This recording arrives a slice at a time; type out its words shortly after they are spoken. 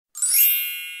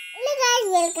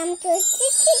guys, welcome to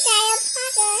Sister Tire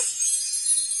Podcast.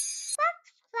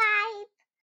 Subscribe.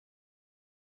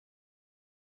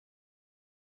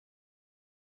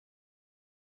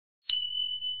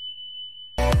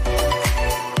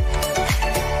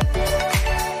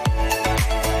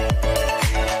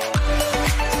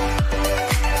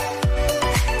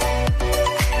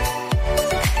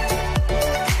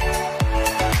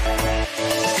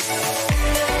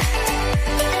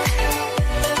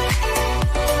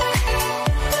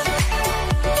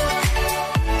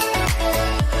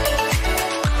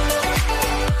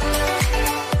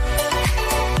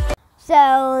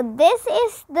 So this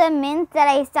is the mint that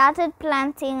I started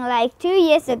planting like 2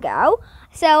 years ago.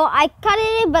 So I cut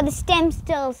it, but the stem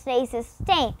still stays the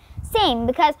same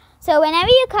because so whenever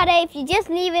you cut it, if you just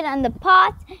leave it on the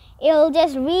pot, it'll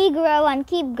just regrow and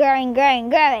keep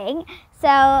growing.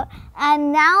 So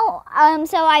and now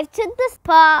so I took this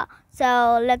pot.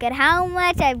 So look at how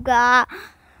much I've got.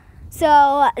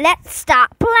 So let's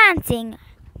start planting.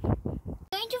 I'm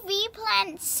going to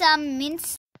replant some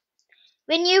mint.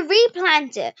 When you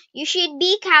replant it, you should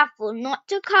be careful not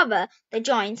to cover the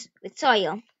joints with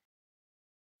soil.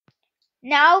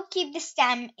 Now keep the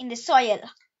stem in the soil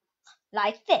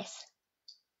like this.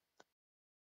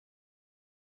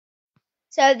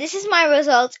 So this is my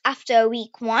result after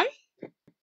week 1.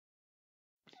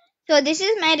 So this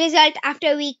is my result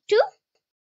after week 2.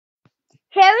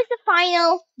 Here is the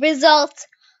final result.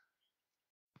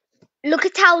 Look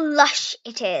at how lush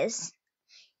it is.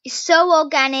 It's so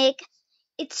organic.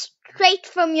 It's straight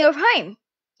from your home.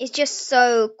 It's just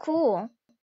so cool.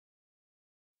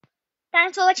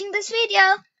 Thanks for watching this video.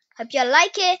 Hope you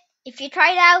like it. If you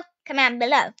try it out, comment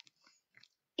below.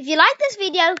 If you like this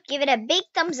video, give it a big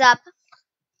thumbs up.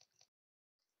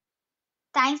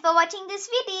 Thanks for watching this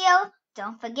video.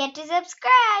 Don't forget to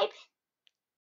subscribe.